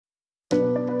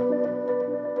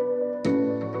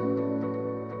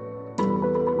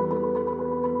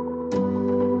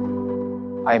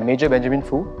I'm Major Benjamin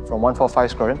Fu from 145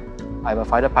 Squadron. I'm a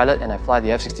fighter pilot and I fly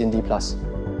the F-16D+.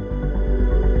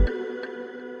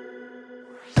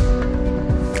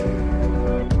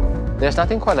 There's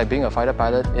nothing quite like being a fighter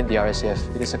pilot in the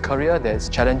RSAF. It is a career that's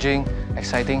challenging,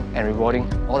 exciting and rewarding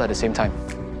all at the same time.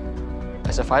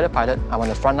 As a fighter pilot, I'm on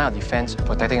the front line of defense,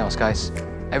 protecting our skies.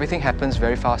 Everything happens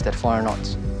very fast at 400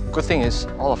 knots. Good thing is,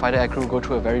 all the fighter aircrew go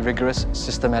through a very rigorous,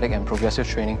 systematic and progressive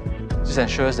training. This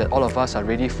ensures that all of us are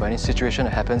ready for any situation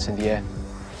that happens in the air.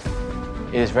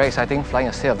 It is very exciting flying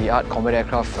a state-of-the-art combat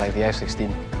aircraft like the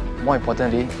F-16. More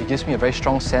importantly, it gives me a very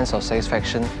strong sense of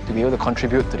satisfaction to be able to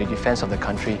contribute to the defense of the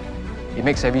country. It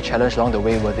makes every challenge along the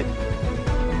way worth it.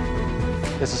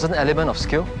 There's a certain element of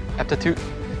skill, aptitude,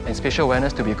 and spatial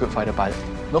awareness to be a good fighter pilot.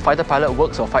 No fighter pilot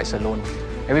works or fights alone.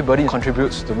 Everybody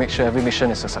contributes to make sure every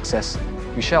mission is a success.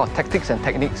 We share our tactics and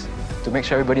techniques to make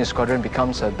sure everybody in the squadron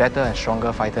becomes a better and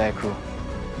stronger fighter aircrew.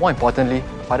 More importantly,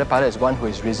 a fighter pilot is one who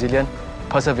is resilient,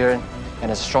 perseverant, and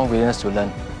has a strong willingness to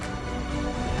learn.